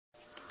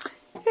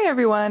Hey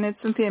everyone,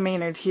 it's Cynthia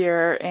Maynard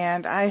here,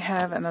 and I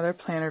have another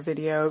planner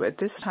video, but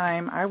this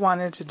time I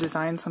wanted to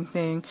design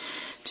something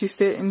to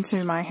fit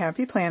into my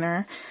happy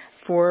planner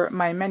for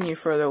my menu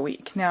for the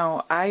week.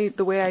 Now,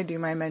 the way I do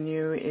my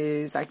menu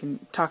is, I can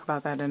talk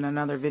about that in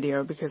another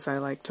video because I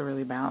like to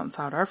really balance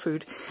out our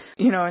food.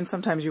 You know, and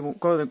sometimes you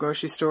go to the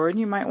grocery store and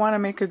you might want to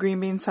make a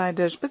green bean side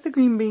dish, but the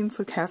green beans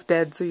look half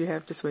dead, so you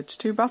have to switch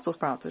to Brussels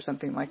sprouts or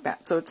something like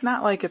that. So it's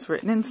not like it's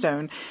written in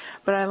stone,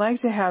 but I like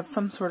to have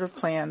some sort of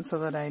plan so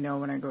that I know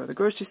when I go to the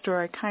grocery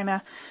store, I kind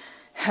of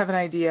have an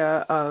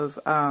idea of,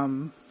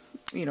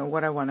 you know,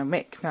 what I want to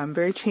make. Now, I'm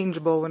very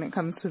changeable when it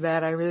comes to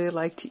that. I really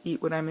like to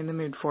eat what I'm in the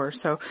mood for.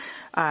 So,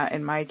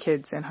 and my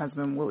kids and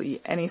husband will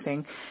eat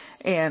anything,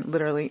 and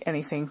literally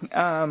anything.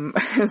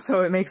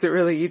 So it makes it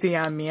really easy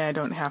on me. I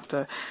don't have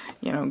to,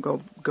 you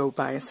know, go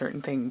buy a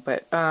certain thing.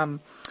 But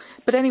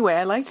anyway,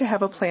 I like to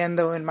have a plan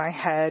though in my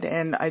head,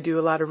 and I do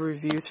a lot of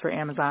reviews for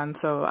Amazon.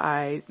 So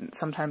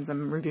sometimes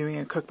I'm reviewing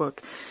a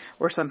cookbook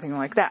or something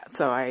like that.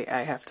 So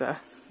I have to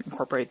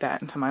incorporate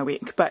that into my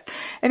week. But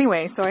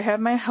anyway, so I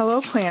have my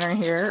Hello Planner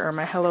here, or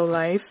my Hello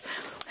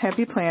Life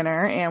Happy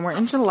Planner, and we're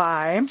in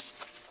July.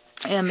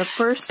 And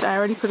I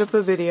already put up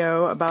a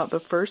video about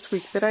the first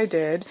week that I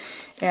did,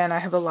 and I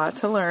have a lot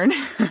to learn,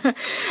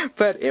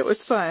 but it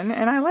was fun,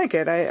 and I like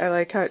it. I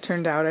like how it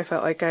turned out. I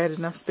felt like I had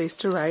enough space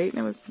to write,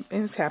 and it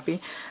was happy.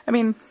 I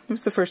mean, it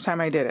was the first time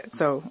I did it,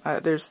 so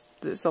there's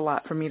a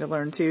lot for me to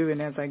learn too,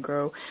 and as I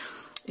grow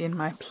in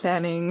my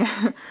planning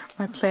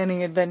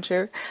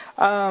adventure.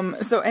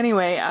 So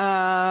anyway,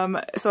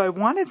 so I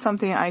wanted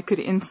something I could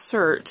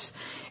insert,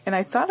 and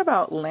I thought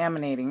about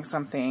laminating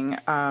something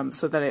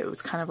so that it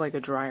was kind of like a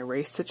dry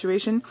erase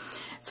situation,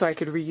 so I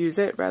could reuse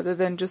it rather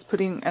than just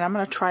putting, and I'm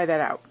going to try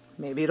that out.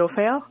 Maybe it'll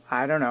fail.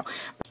 I don't know.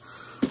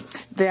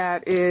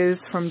 That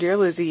is from Dear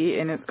Lizzie,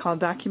 and it's called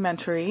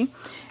Documentary,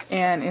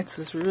 and it's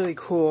this really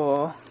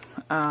cool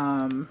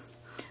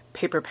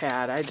paper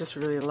pad. I just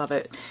really love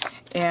it.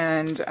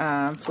 And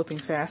flipping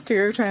fast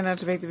here, trying not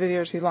to make the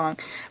video too long.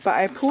 But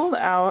I pulled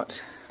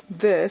out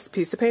this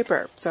piece of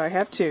paper. So I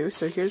have two.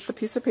 So here's the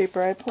piece of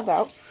paper I pulled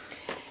out.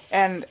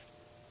 And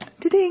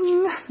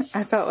ding!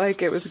 I felt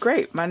like it was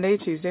great. Monday,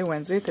 Tuesday,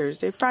 Wednesday,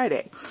 Thursday,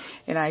 Friday.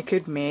 And I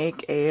could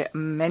make a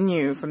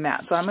menu from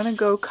that. So I'm going to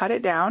go cut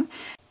it down.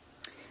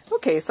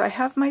 Okay, so I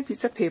have my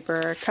piece of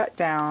paper cut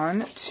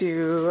down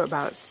to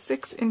about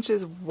 6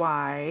 inches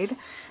wide.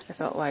 I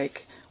felt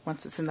like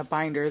once it's in the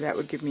binder, that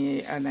would give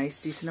me a nice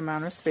decent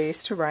amount of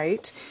space to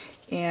write,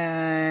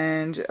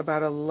 and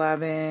about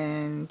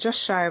 11,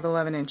 just shy of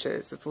 11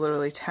 inches. It's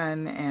literally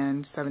 10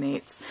 and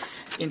 7/8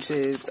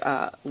 inches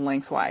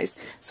lengthwise,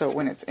 so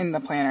when it's in the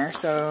planner.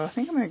 So I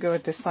think I'm going to go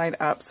with this side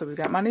up. So we've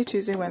got Monday,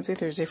 Tuesday, Wednesday,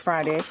 Thursday,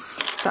 Friday.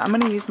 So I'm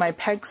going to use my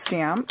peg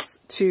stamps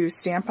to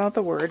stamp out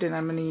the word, and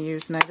I'm going to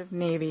use Night of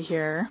Navy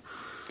here.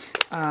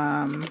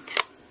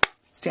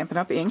 Stampin'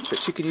 Up! Ink,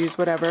 but you could use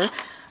whatever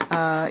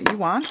you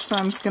want. So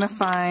I'm just going to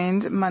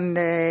find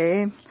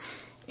Monday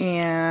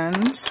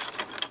and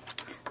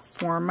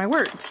form my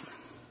words,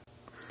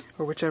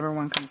 or whichever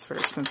one comes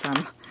first, since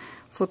I'm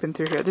flipping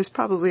through here. There's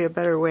probably a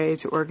better way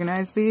to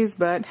organize these,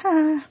 but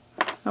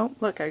oh,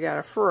 look, I got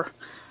a for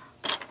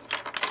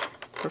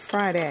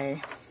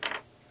Friday.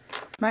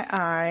 My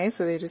eyes,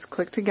 so they just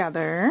click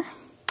together.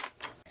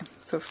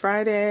 So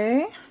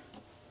Friday, I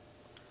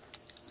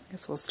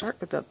guess we'll start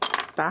with the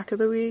back of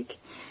the week,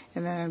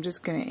 and then I'm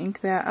just going to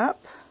ink that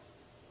up,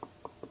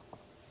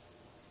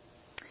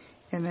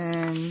 and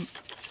then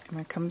I'm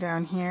going to come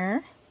down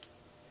here.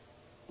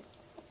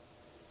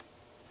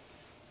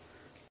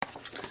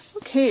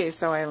 Okay,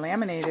 so I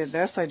laminated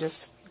this. I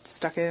just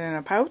stuck it in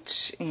a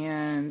pouch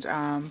and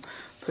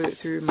put it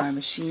through my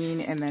machine,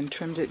 and then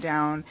trimmed it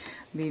down,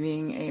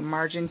 leaving a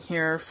margin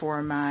here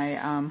for my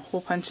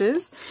hole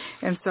punches.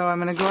 And so I'm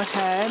going to go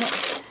ahead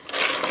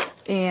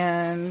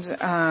and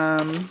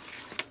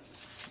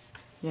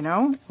you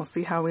know, we'll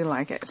see how we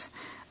like it.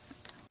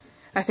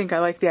 I think I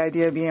like the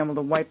idea of being able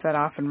to wipe that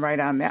off and write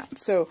on that.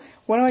 So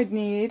what I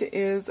need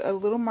is a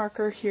little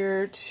marker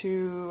here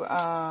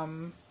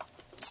to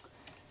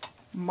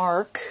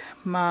mark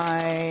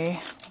my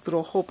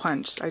little hole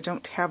punch. I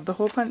don't have the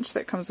hole punch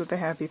that comes with the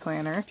Happy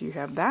Planner. If you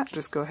have that,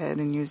 just go ahead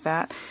and use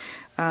that.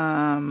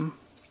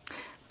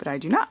 But I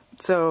do not.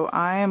 So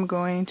I am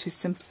going to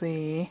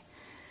simply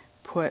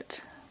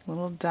put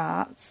little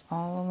dots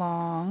all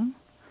along.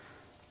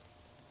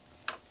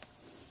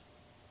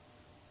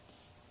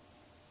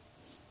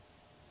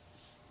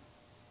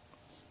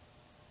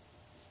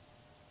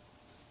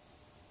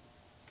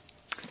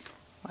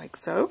 Like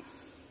so.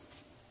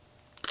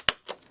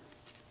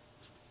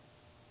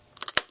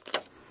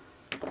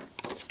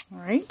 All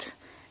right.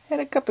 I had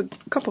a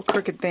couple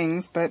crooked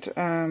things, but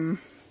I don't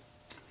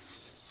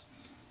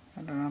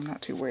know, I'm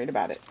not too worried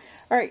about it.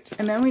 All right,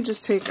 and then we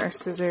just take our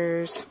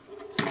scissors,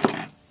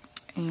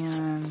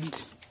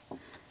 and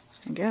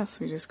I guess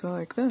we just go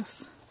like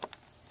this.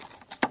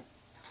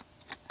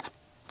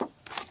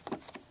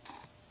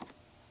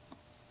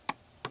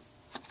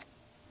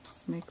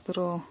 Just make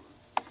little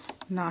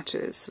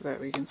notches so that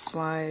we can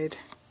slide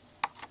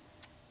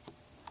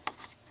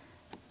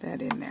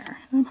that in there.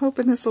 I'm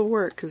hoping this will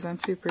work because I'm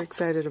super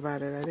excited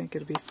about it. I think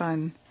it'll be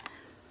fun.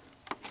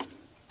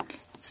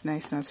 It's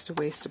nice not to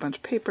waste a bunch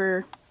of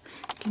paper.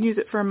 You can use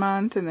it for a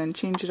month and then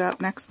change it up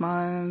next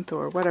month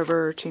or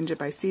whatever, change it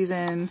by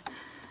season.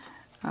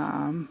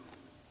 You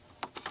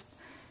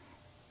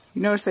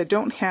notice I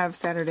don't have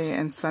Saturday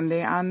and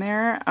Sunday on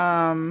there.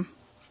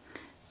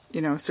 You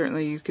know,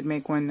 certainly you could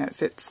make one that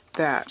fits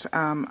that.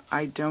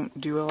 I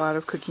don't do a lot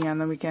of cooking on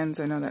the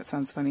weekends. I know that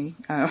sounds funny.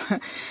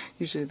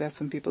 Usually that's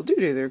when people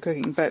do their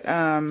cooking. But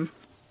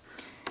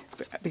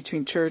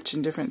between church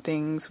and different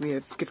things, we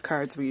have gift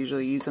cards. We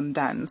usually use them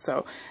then.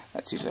 So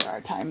that's usually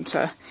our time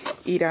to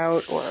eat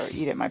out or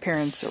eat at my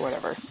parents' or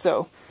whatever.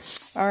 So,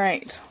 all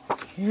right,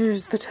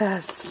 here's the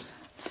test.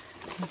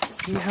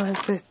 Let's see how it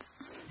fits.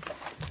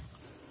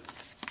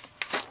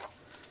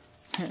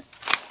 All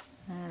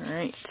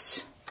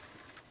right.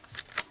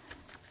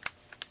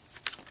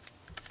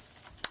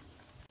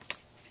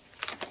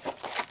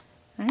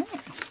 Alright,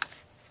 I'm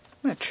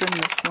going to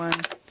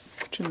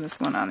trim this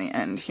one on the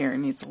end here. It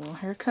needs a little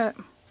haircut.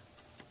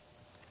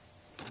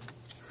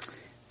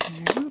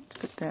 There, let's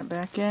put that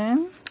back in.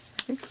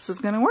 I think this is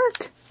going to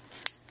work.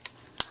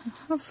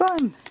 How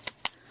fun.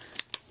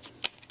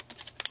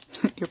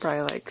 You're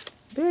probably like,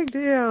 big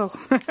deal.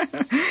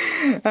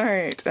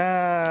 Alright,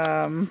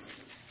 not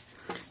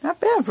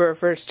bad for a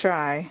first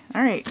try.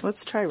 Alright,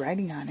 let's try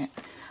writing on it.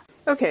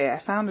 Okay, I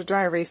found a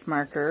dry erase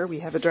marker. We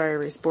have a dry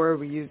erase board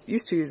we used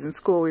to use in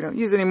school. We don't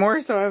use anymore,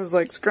 so I was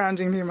like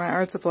scrounging through my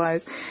art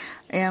supplies.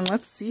 And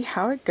let's see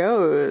how it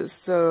goes.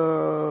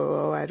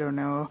 So, I don't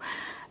know,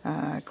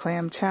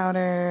 clam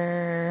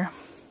chowder.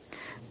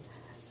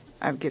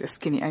 I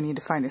need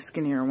to find a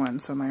skinnier one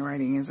so my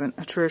writing isn't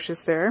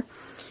atrocious there.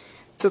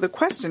 So the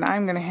question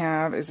I'm going to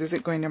have is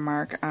it going to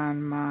mark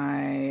on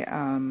my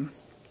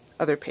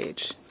other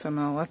page? So I'm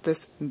going to let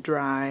this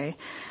dry.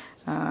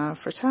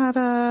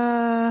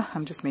 Frittata.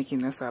 I'm just making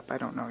this up. I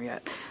don't know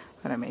yet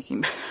what I'm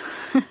making.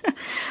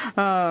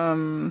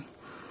 I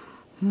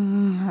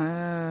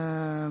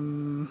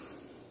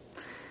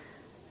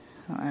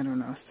don't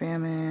know,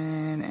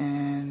 salmon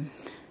and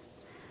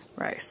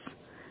rice.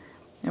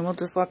 And we'll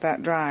just let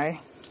that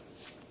dry.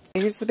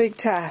 Here's the big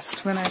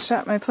test. When I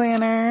shop my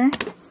planner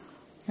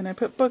and I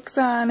put books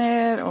on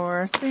it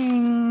or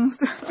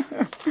things.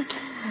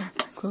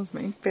 Close my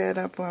ink pad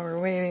up while we're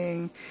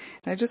waiting.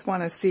 I just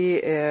want to see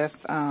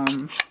if,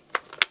 oh,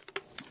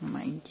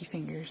 my inky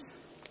fingers.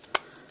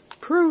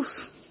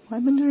 Proof!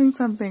 I've been doing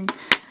something.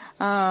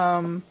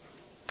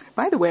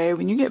 By the way,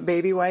 when you get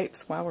baby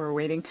wipes, while we're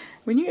waiting,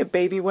 when you get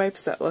baby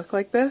wipes that look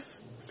like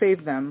this,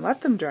 save them. Let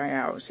them dry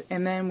out.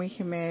 And then we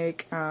can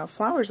make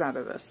flowers out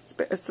of this.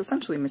 It's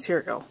essentially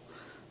material.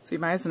 So you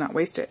might as well not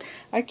waste it.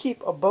 I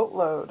keep a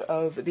boatload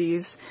of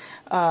these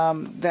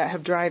that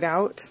have dried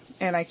out,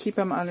 and I keep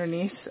them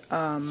underneath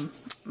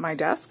my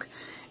desk.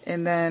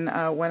 And then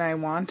when I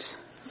want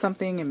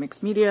something in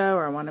mixed media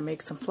or I want to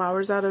make some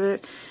flowers out of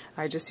it,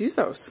 I just use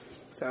those.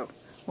 So,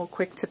 a little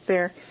quick tip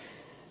there.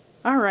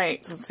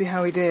 Alright, let's see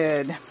how we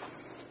did.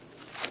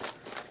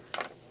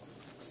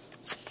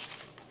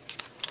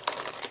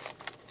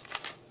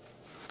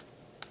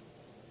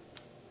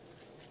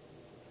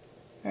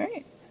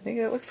 Alright, I think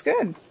it looks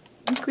good.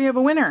 I think we have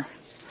a winner.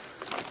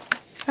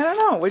 I don't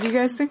know, what do you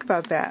guys think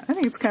about that? I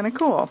think it's kind of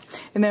cool.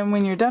 And then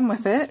when you're done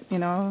with it, you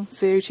know,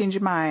 say you change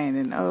your mind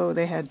and, oh,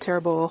 they had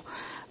terrible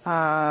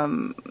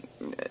salmon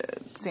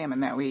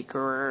that week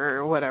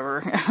or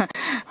whatever,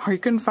 or you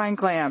couldn't find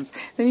clams,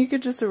 then you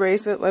could just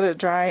erase it, let it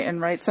dry, and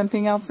write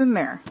something else in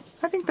there.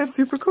 I think that's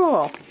super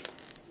cool.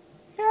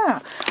 Yeah.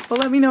 Well,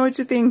 let me know what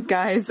you think,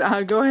 guys.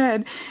 Go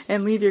ahead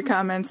and leave your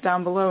comments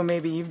down below.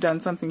 Maybe you've done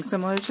something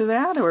similar to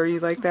that, or you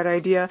like that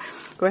idea.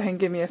 Go ahead and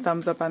give me a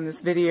thumbs up on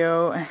this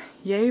video.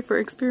 Yay for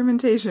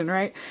experimentation,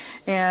 right?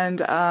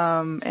 And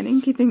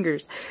inky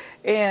fingers.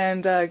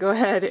 And go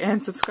ahead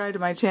and subscribe to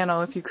my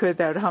channel if you could.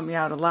 That would help me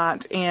out a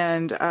lot.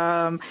 And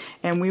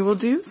we will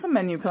do some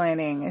menu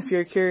planning. If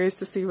you're curious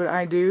to see what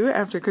I do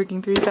after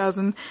cooking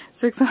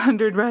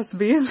 3,600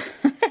 recipes.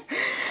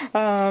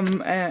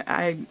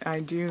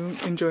 I do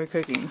enjoy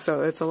cooking,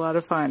 so it's a lot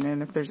of fun.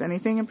 And if there's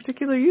anything in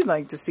particular you'd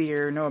like to see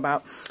or know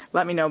about,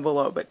 let me know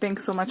below. But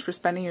thanks so much for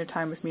spending your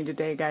time with me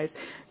today, guys.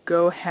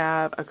 Go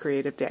have a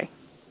creative day.